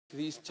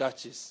these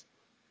churches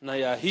na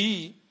ya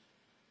hii,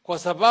 kwa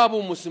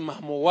sababu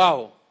msimamo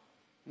wao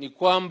ni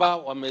kwamba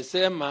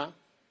wamesema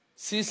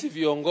sisi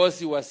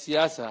viongozi wa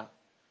siasa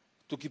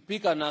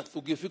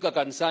tukifika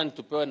kanisani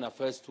tupewe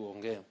nafasi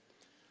tuongee.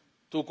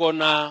 Tuko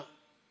na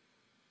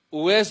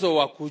uwezo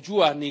wa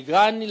kujua ni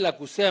gani la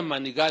kusema,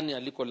 ni gani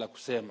aliko la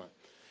kusema.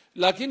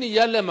 Lakini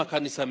yale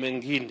makanisa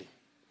mengine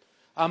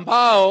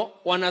ambao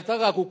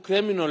wanataka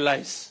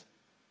kucriminalize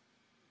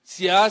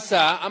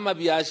siasa ama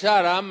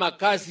biashara ama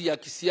kazi ya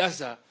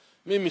kisiasa,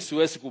 mimi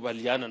siwezi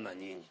kubaliana na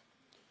nyinyi.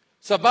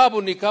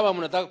 Sababu ni kama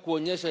mnataka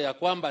kuonyesha ya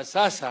kwamba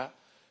sasa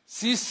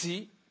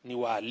sisi ni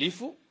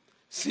wahalifu,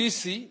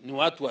 sisi ni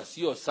watu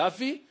wasio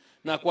safi,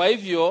 na kwa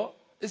hivyo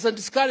it's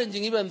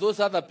discouraging even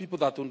those other people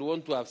that don't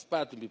want to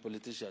aspire to be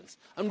politicians,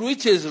 and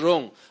which is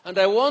wrong. And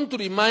I want to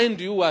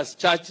remind you as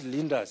church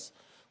leaders,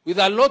 with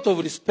a lot of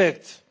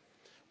respect,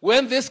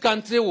 when this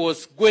country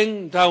was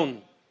going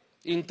down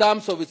in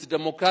terms of its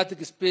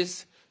democratic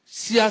space,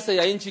 siasa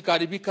ya nchi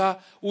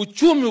karibika,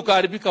 uchumi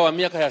ukaribika wa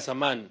miaka ya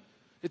zamani,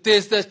 it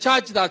is the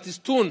church that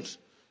stood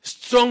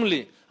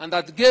strongly and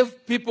that gave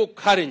people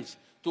courage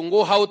to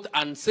go out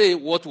and say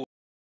what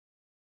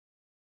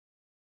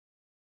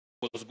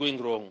was going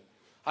wrong.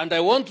 And I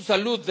want to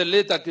salute the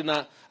late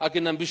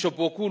akina Bishop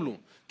Okulu,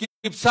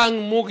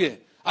 Kipsang Muge,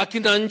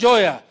 akina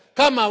Njoya.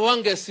 Kama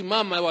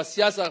wangesimama wa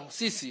siasa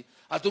sisi,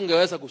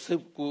 hatungeweza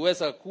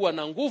kuwa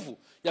na nguvu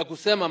ya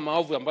kusema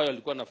maovu ambayo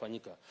yalikuwa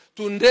yanafanyika.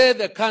 Today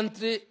the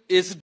country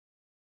is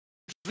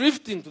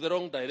drifting to the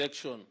wrong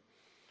direction.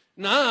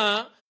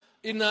 Na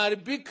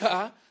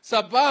inaharibika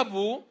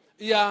sababu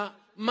ya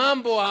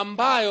mambo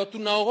ambayo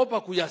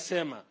tunaogopa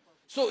kuyasema.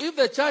 So if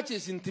the church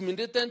is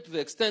intimidated to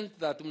the extent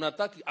that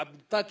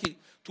mnataki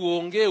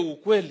tuongee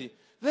ukweli,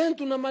 then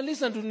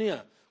tunamaliza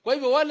dunia. Kwa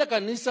hivyo wale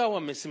kanisa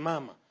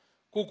wamesimama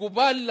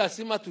kukubali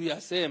lazima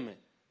tuyaseme,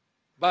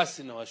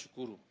 basi na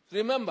washukuru.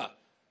 Remember,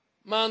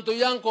 manto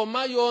yanko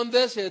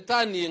mayonde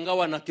shetani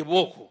ingawa na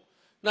kiboko.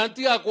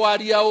 Nantia kwa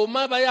aria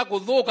umaba ya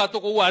kudhoka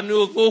toko wani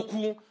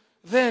udhoku,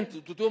 then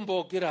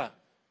tutumbo kira.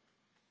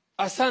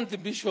 Asante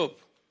Bishop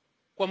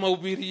kwa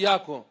mahubiri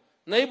yako.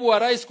 Naibu wa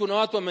rais kuna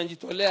watu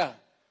wamejitolea.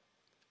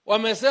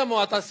 Wamesema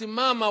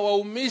watasimama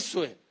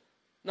waumishwe,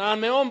 na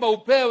ameomba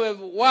upewe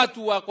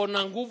watu wako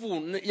na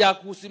nguvu ya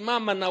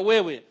kusimama na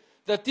wewe.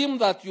 The team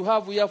that you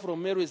have here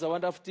from Meru is a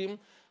wonderful team,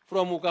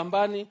 from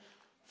Ukambani,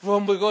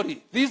 from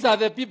Bigori. These are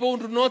the people who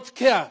do not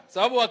care.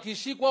 Sababu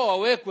wakishikwa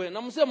wawekwe,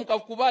 na msije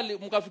mkakubali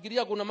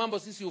mkafikiria kuna mambo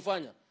sisi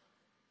ufanya.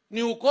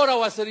 Ni ukora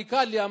wa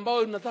serikali ambao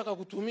unataka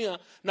kutumia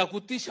na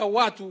kutisha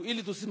watu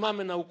ili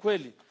tusimame na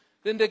ukweli.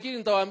 Tendekini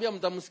nitawaambia,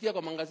 mtamsikia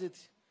kwa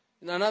magazeti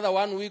in another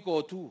 1 week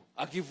or 2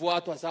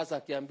 akifuatwa sasa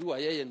akiambiwa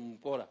yeye ni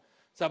mkora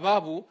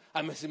sababu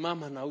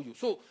amesimama na huyu.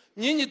 So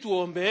nyinyi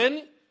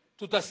tuombeeni,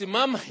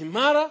 tutasimama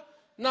imara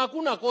na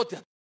hakuna kote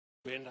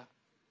kwenda.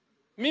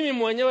 Mimi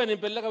mwenyewe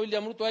nipeleka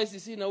William Ruto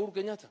ICC na Uhuru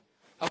Kenyatta,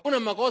 hakuna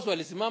makosa,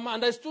 walisimama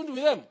and I stood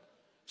with them.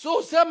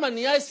 So sema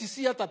ni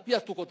ICC, hata pia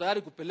tuko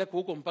tayari kupeleka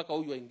huko mpaka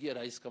huyu aingie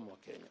rais kama wa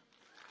Kenya.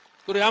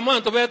 Tureamwa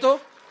ntobeto,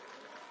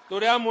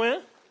 tureamwe.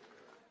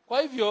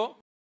 Kwa hivyo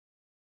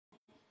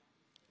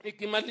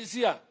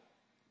nikimalizia,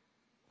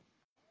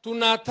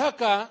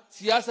 tunataka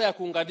siasa ya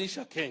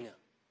kuunganisha Kenya.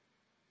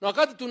 Na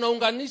wakati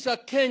tunaunganisha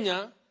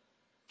Kenya,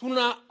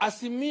 tuna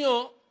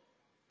asimio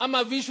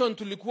ama vision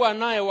tulikuwa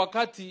naye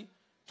wakati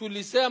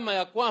tulisema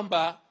ya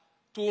kwamba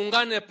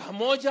tuungane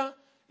pamoja,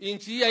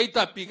 nchi hii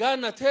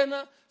haitapigana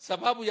tena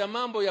sababu ya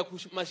mambo ya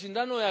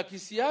mashindano ya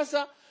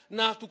kisiasa,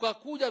 na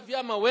tukakuja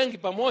vyama wengi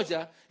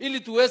pamoja ili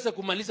tuweze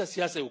kumaliza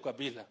siasa ya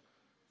ukabila.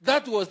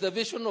 That was the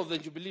vision of the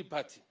Jubilee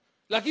Party.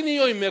 Lakini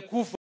hiyo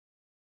imekufa.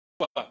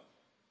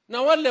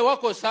 Na wale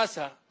wako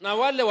sasa, na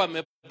wale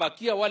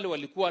wamebakia, wale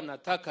walikuwa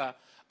nataka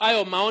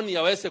hayo maoni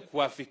yaweze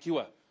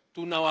kuafikiwa,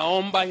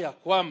 tunawaomba ya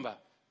kwamba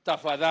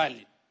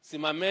tafadhali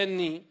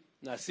simameni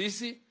na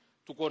sisi.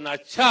 Tuko na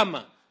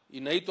chama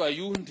inaitwa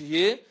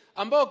UNDA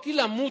ambao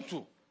kila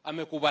mtu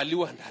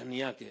amekubaliwa ndani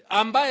yake,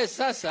 ambaye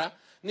sasa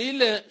ni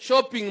ile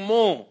shopping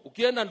mall.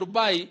 Ukienda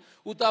Dubai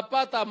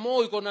utapata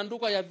mall iko na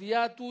nduka ya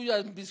viatu,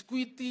 ya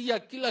biskuiti, ya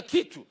kila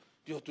kitu.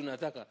 Ndio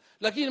tunataka.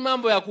 Lakini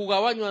mambo ya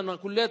kugawanywa na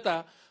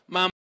kuleta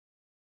mambo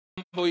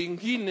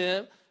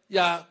ingine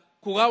ya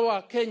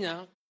kugawa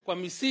Kenya kwa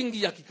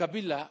misingi ya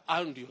kikabila,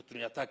 au ndio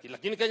tunayataki.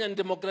 Lakini Kenya ni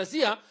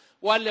demokrasia,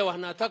 wale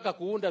wanataka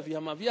kuunda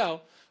vyama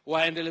vyao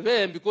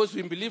waendelee, because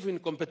we believe in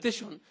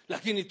competition,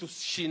 lakini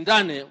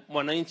tushindane,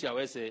 mwananchi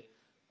aweze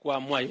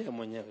kuamua yeye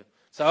mwenyewe.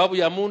 Sababu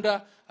ya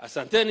muda,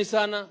 asanteni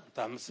sana,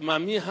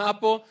 tamsimamia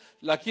hapo,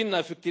 lakini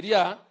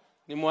nafikiria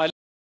ni mwalike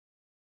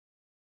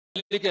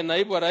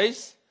naibu wa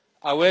rais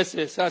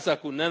aweze sasa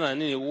kunena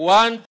nini.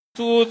 1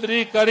 2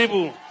 3,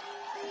 karibu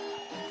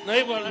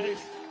naibu wa rais.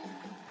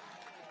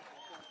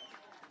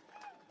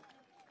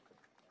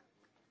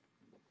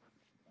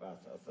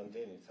 Basi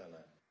asanteni sana.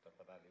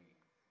 Tafadhali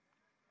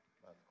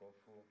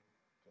maaskofu,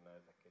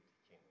 tunaweza keti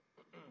chini.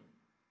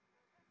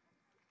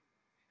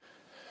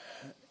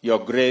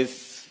 Your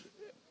Grace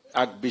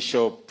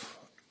Archbishop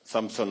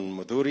Samson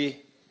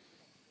Mudhuri,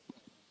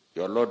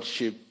 Your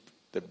Lordship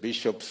the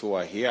bishops who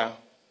are here,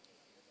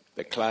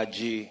 the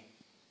clergy,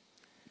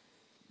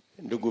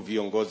 ndugu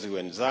viongozi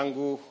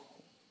wenzangu,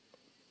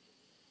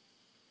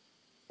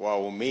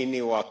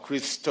 waumini wa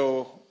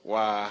Kristo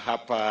wa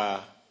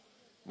hapa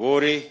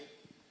Buri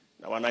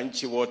na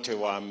wananchi wote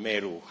wa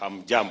Meru,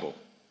 hamjambo.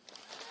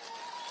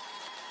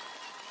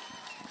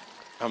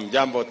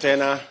 Hamjambo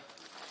tena.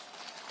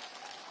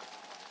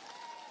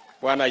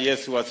 Bwana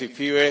Yesu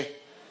asifiwe.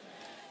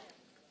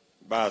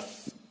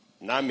 Bas,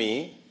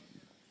 nami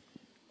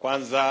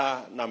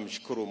kwanza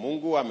namshukuru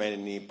Mungu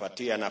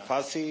amenipatia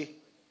nafasi.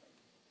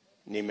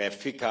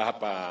 Nimefika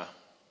hapa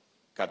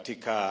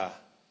katika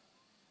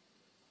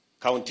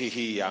kaunti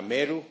hii ya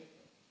Meru.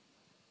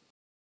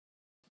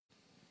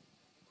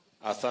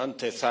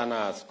 Asante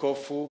sana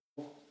askofu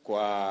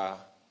kwa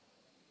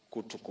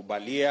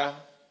kutukubalia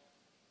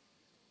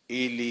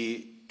ili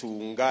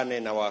tuungane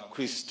na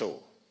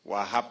Wakristo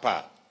wa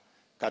hapa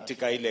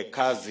katika ile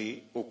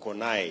kazi uko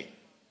naye.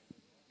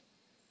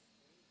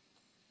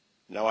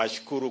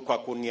 Nawashukuru kwa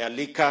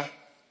kunialika.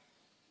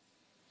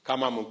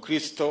 Kama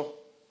Mkristo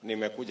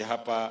nimekuja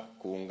hapa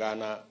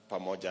kuungana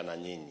pamoja na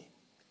nyinyi.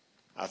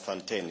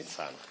 Asanteni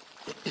sana.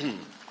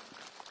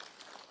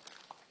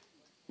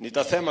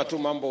 Nitasema tu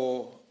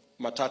mambo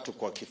matatu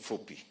kwa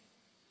kifupi.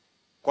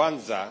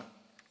 Kwanza,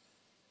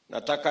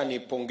 nataka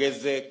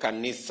nipongeze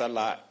kanisa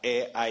la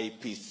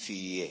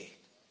AIPCA.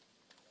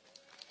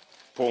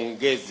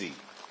 Pongezi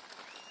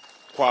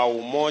kwa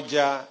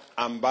umoja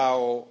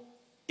ambao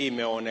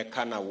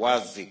imeonekana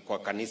wazi kwa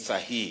kanisa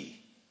hii.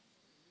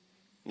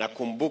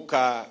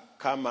 Nakumbuka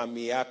kama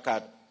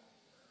miaka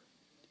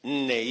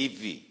 4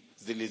 hivi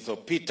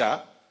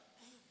zilizopita,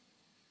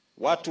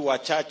 watu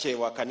wachache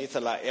wa kanisa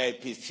la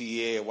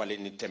AIPCA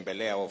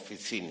walinitembelea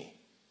ofisini.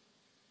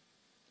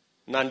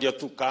 Na ndio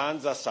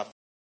tukaanza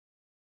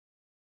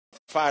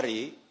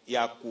safari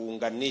ya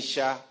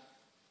kuunganisha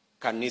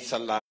kanisa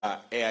la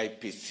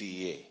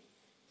AIPCA.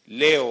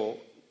 Leo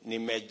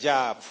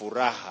nimejaa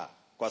furaha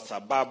kwa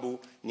sababu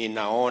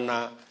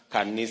ninaona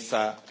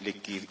kanisa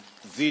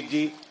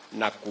likizidi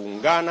na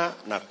kuungana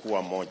na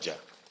kuwa moja.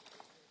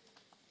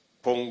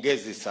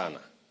 Pongezi sana.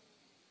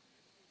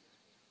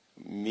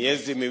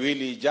 Miezi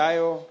miwili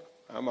ijayo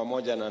ama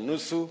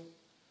 1.5,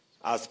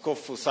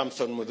 Askofu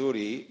Samson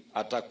Mudhuri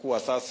atakuwa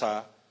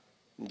sasa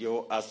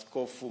ndio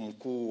askofu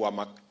mkuu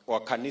wa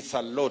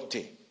kanisa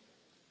lote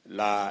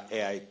la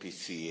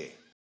AIPCA.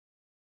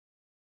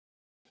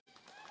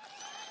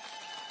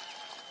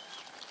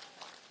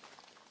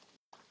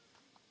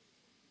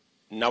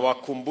 Na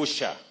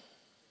wakumbusha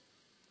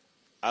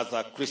as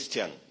a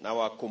Christian, na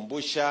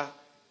wakumbusha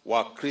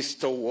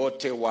Wakristo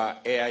wote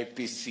wa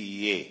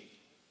AIPCA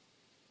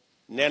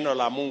neno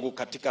la Mungu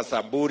katika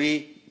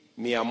Zaburi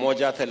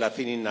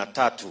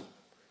 133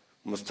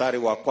 mstari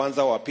wa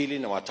 1, wa 2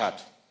 na wa 3.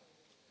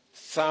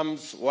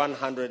 Psalms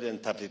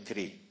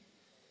 133.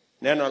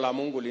 Neno la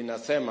Mungu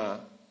linasema,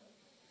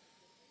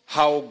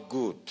 how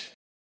good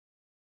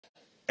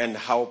and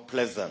how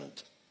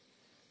pleasant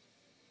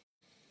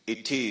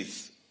it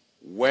is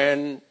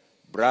when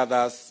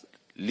brothers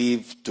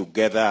live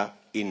together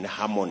in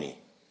harmony.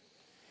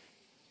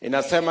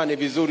 Inasema ni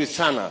vizuri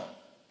sana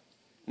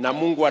na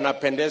Mungu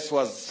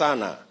anapendezwa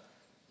sana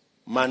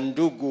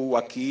mandugu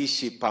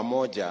wakiishi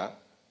pamoja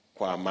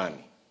kwa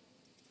amani.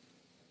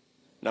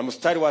 Na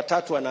mstari wa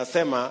 3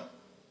 anasema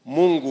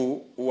Mungu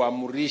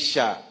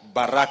huamrisha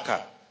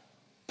baraka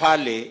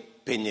pale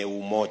penye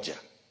umoja.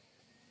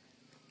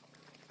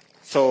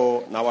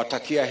 So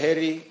nawatakia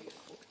heri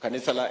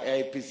kanisa la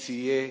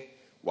AIPCA,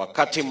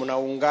 wakati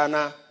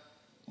mnaungana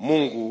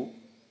Mungu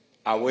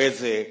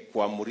aweze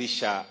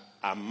kuamrisha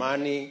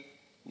amani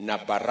na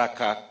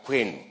baraka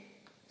kwenu,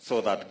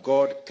 so that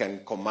God can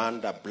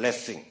command a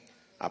blessing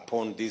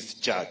upon this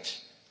church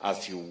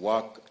as you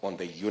work on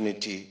the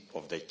unity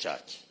of the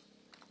church.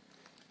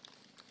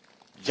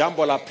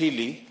 Jambo la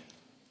pili,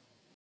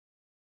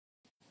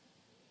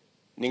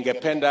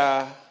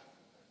 ningependa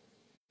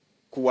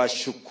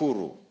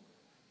kuwashukuru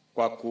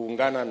kwa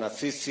kuungana na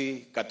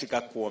sisi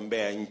katika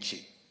kuombea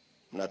nchi.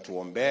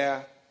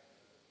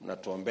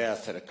 Mnatuombea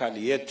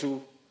serikali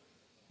yetu,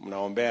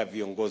 mnaombea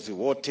viongozi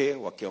wote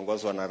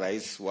wakiongozwa na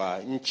rais wa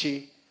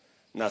nchi,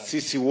 na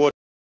sisi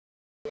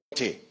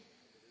wote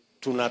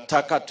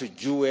tunataka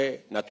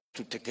tujue na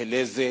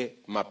tutekeleze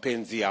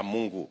mapenzi ya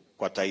Mungu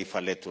kwa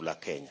taifa letu la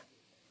Kenya.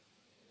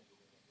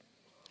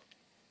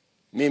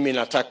 Mimi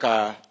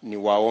nataka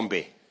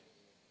niwaombe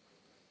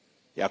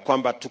ya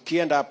kwamba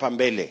tukienda hapa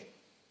mbele,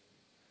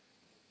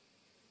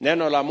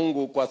 neno la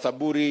Mungu kwa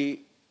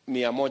Zaburi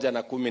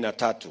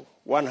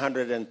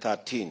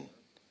 113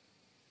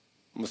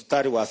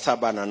 mstari wa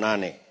 7 na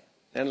 8,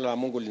 neno la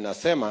Mungu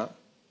linasema,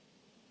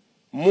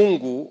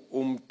 Mungu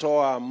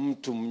humtoa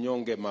mtu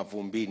mnyonge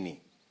mavumbini,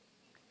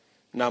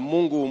 na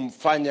Mungu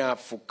humfanya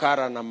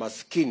fukara na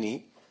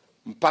maskini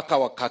mpaka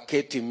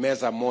wakaketi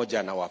meza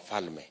moja na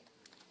wafalme.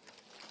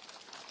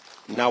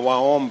 Na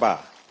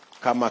waomba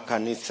kama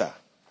kanisa,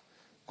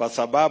 kwa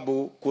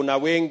sababu kuna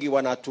wengi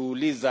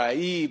wanatuuliza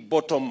hii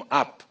bottom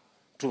up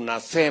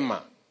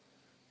tunasema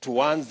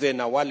tuanze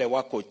na wale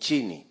wako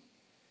chini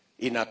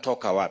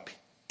inatoka wapi?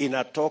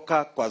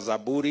 Inatoka kwa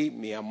Zaburi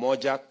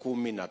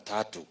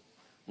 113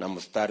 na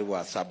mstari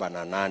wa 7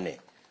 na 8,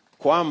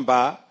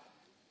 kwamba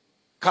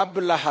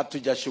kabla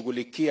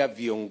hatujashughulikia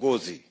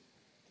viongozi,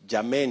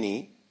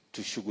 jameni,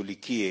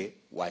 tushughulikie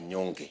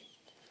wanyonge.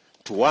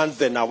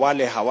 Tuanze na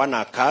wale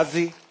hawana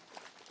kazi,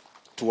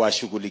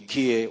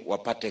 tuwashughulikie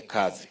wapate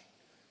kazi.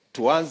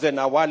 Tuanze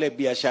na wale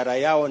biashara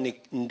yao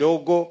ni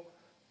ndogo,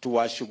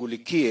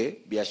 tuwashughulikie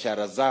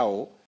biashara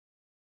zao,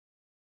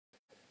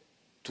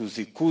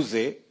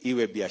 tuzikuze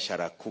iwe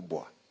biashara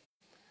kubwa.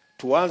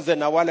 Tuanze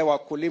na wale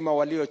wakulima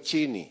walio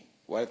chini,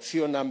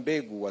 wasio na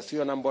mbegu,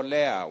 wasio na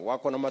mbolea,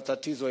 wako na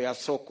matatizo ya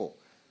soko.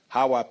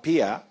 Hawa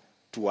pia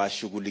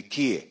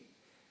tuwashughulikie.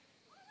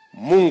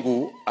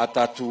 Mungu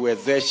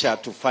atatuwezesha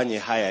tufanye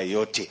haya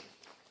yote.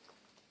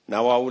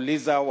 Na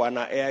wauliza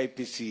wana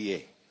AIPCA,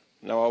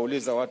 na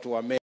wauliza watu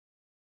wa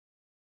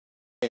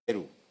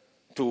Meru,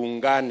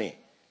 tuungane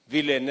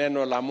vile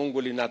neno la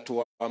Mungu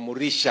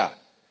linatuamurisha.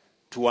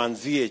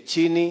 Tuanzie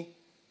chini,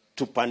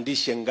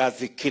 tupandishe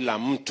ngazi kila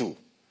mtu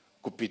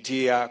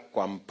kupitia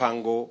kwa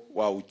mpango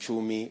wa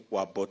uchumi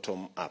wa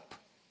bottom up.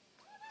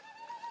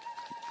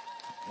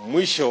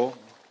 Mwisho,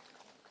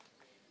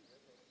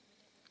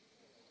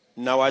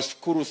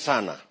 nawashukuru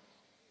sana.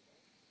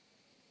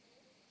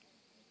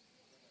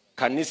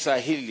 Kanisa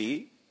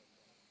hili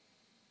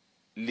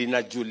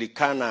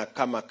linajulikana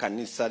kama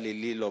kanisa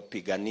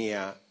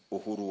lililopigania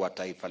uhuru wa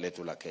taifa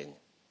letu la Kenya.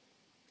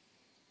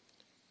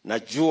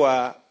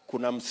 Najua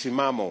kuna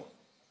msimamo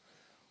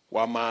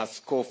wa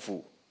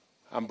maaskofu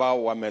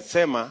ambao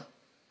wamesema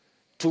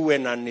tuwe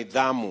na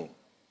nidhamu,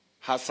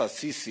 hasa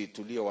sisi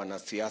tulio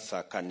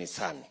wanasiasa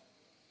kanisani.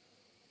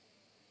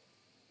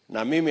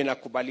 Na mimi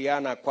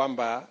nakubaliana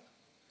kwamba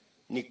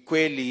ni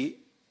kweli,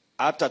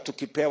 hata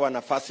tukipewa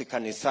nafasi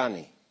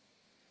kanisani,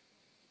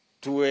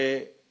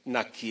 tuwe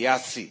na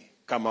kiasi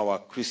kama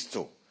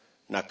Wakristo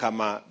na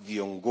kama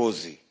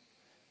viongozi.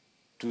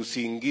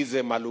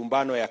 Tusiingize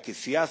malumbano ya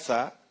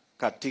kisiasa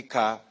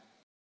katika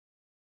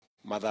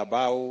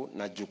madhabahu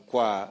na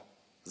jukwaa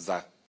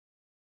za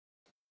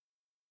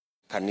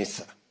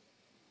kanisa.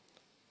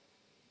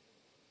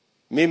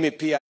 Mimi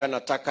pia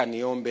nataka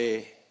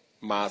niombe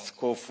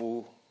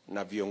maaskofu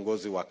na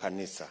viongozi wa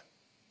kanisa.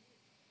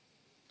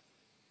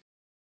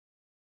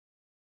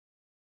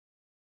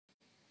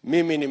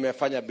 Mimi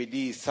nimefanya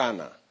bidii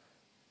sana.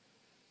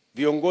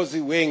 Viongozi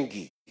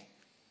wengi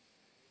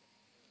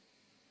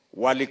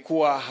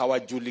walikuwa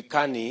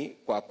hawajulikani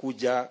kwa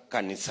kuja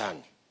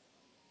kanisani,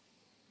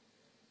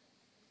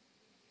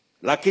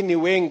 lakini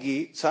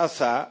wengi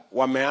sasa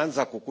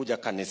wameanza kukuja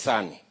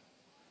kanisani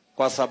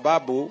kwa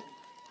sababu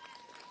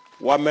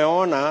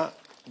wameona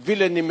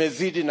vile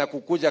nimezidi na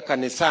kukuja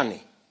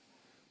kanisani,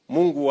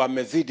 Mungu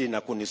amezidi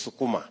na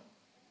kunisukuma.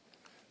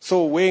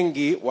 So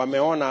wengi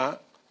wameona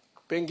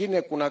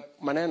pengine kuna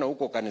maneno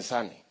huko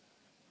kanisani,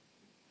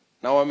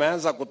 na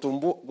wameanza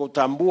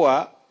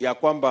kutambua ya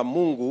kwamba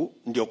Mungu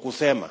ndio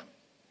kusema.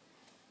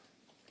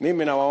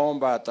 Mimi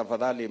nawaomba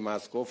tafadhali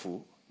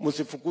maaskofu,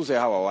 msifukuze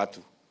hawa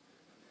watu.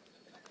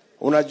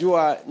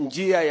 Unajua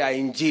njia ya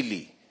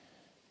Injili,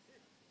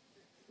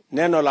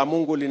 neno la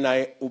Mungu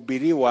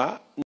linahubiriwa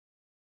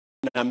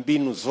na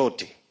mbinu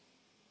zote.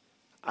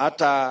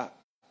 Hata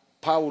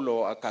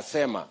Paulo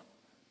akasema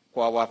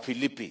kwa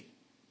Wafilipi,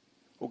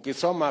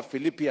 ukisoma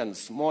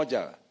Philippians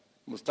 1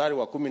 mstari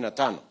wa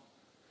 15,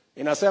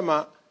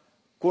 inasema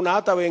kuna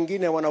hata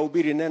wengine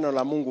wanahubiri neno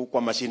la Mungu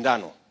kwa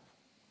mashindano.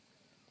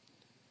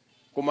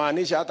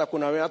 Kumaanisha hata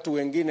kuna watu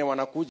wengine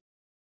wanakuja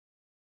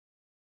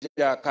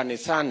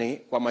kanisani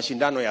kwa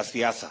mashindano ya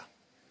siasa.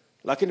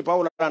 Lakini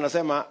Paulo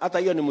anasema hata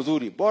hiyo ni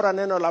mzuri. Bora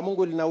neno la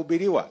Mungu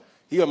linahubiriwa,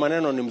 hiyo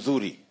maneno ni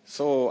mzuri.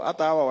 So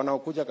hata hawa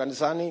wanaokuja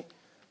kanisani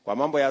kwa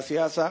mambo ya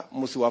siasa,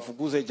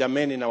 msiwafukuze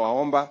jameni, na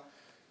waomba.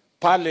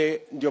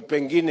 Pale ndio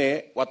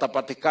pengine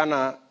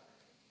watapatikana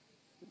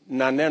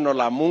na neno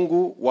la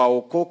Mungu,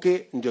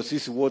 waokoke, ndio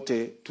sisi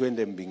wote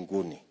tuende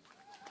mbinguni.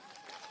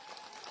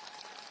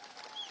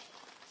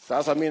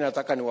 Sasa mimi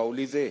nataka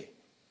niwaulize,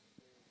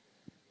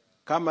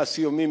 kama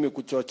sio mimi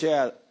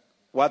kuchochea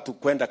watu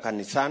kwenda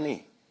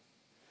kanisani,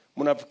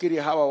 mnafikiri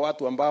hawa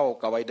watu ambao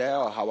kawaida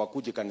yao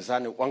hawakuji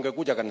kanisani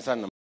wangekuja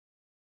kanisani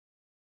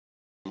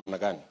namna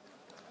gani?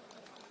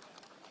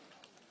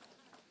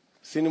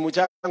 Si ni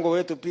mchango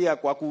wetu pia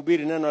kwa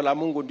kuhubiri neno la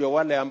Mungu ndio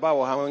wale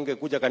ambao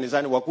hawangekuja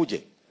kanisani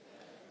wakuje?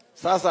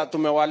 Sasa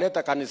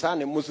tumewaleta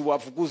kanisani,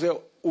 msiwafukuze,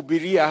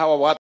 hubiria hawa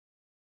watu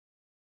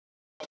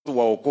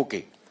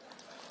waokoke,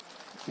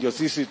 ndio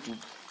sisi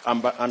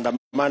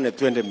andamane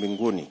twende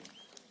mbinguni.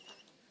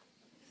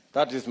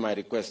 That is my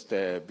request,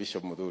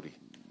 Bishop Mudhuri.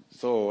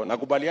 So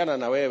nakubaliana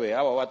na wewe,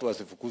 hawa watu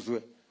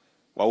wasifukuzwe,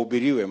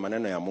 wahubiriwe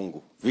maneno ya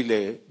Mungu.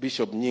 Vile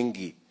Bishop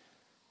nyingi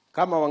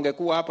kama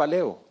wangekuwa hapa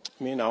leo,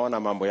 mimi naona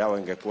mambo yao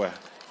ingekuwa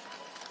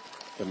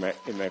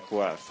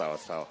imekuwa sawa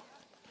sawa.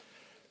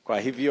 Kwa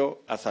hivyo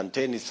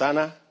asanteni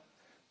sana,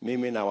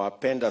 mimi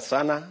nawapenda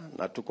sana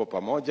na tuko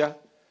pamoja.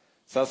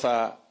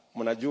 Sasa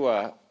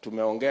mnajua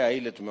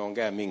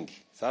tumeongea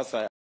mingi.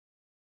 Sasa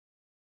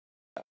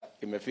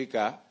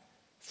imefika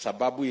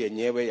sababu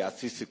yenyewe ya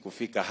sisi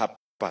kufika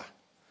hapa.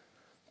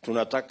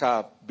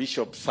 Tunataka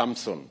Bishop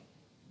Samson,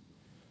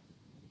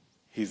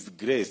 His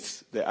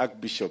Grace, the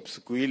Archbishop,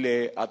 siku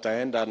ile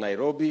ataenda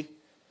Nairobi,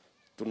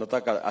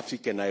 tunataka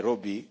afike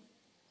Nairobi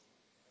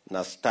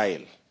na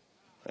style.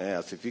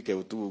 Asifike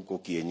utu huko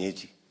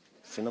kienyeji.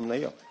 Si namna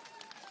hiyo.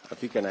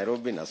 Afike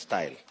Nairobi na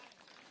style.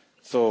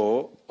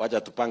 So,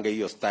 wacha tupange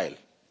hiyo style.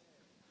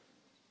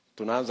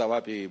 Tunaanza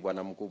wapi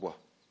bwana mkubwa?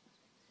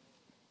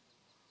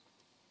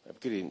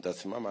 Nafikiri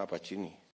nitasimama hapa chini.